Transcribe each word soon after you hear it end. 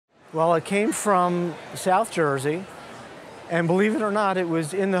Well, it came from South Jersey, and believe it or not, it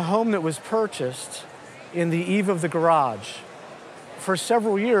was in the home that was purchased in the eve of the garage. For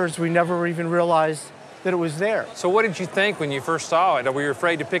several years, we never even realized that it was there. So what did you think when you first saw it? Were you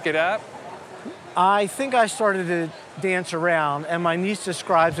afraid to pick it up? I think I started to dance around, and my niece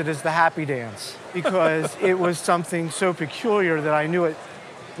describes it as the happy dance because it was something so peculiar that I knew it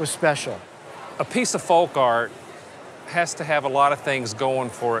was special. A piece of folk art has to have a lot of things going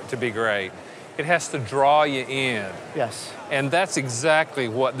for it to be great. It has to draw you in. Yes. And that's exactly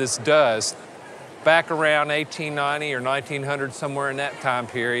what this does. Back around 1890 or 1900, somewhere in that time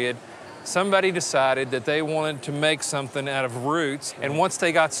period, somebody decided that they wanted to make something out of roots, and once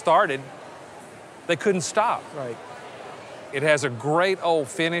they got started, they couldn't stop. Right. It has a great old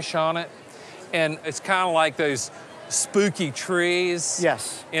finish on it, and it's kind of like those spooky trees.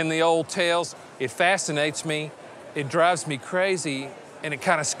 Yes. In the old tales. It fascinates me, it drives me crazy, and it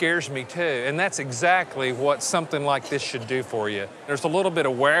kind of scares me too. And that's exactly what something like this should do for you. There's a little bit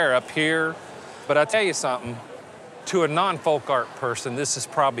of wear up here, but I tell you something, to a non-folk art person, this is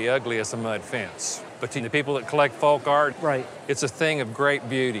probably ugly as a mud fence. But to the people that collect folk art, right, it's a thing of great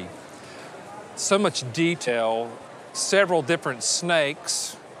beauty. So much detail, several different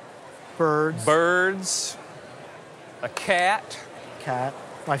snakes. Birds. A cat. Cat,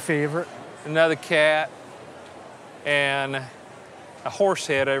 my favorite. Another cat, and a horse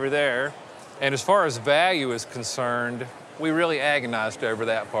head over there. And as far as value is concerned, we really agonized over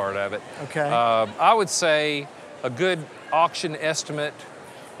that part of it. Okay. I would say a good auction estimate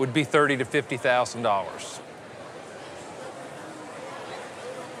would be $30,000 to $50,000.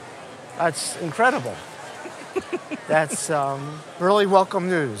 That's incredible. That's really welcome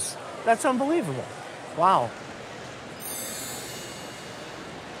news. That's unbelievable. Wow.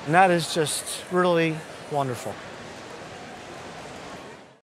 And that is just really wonderful.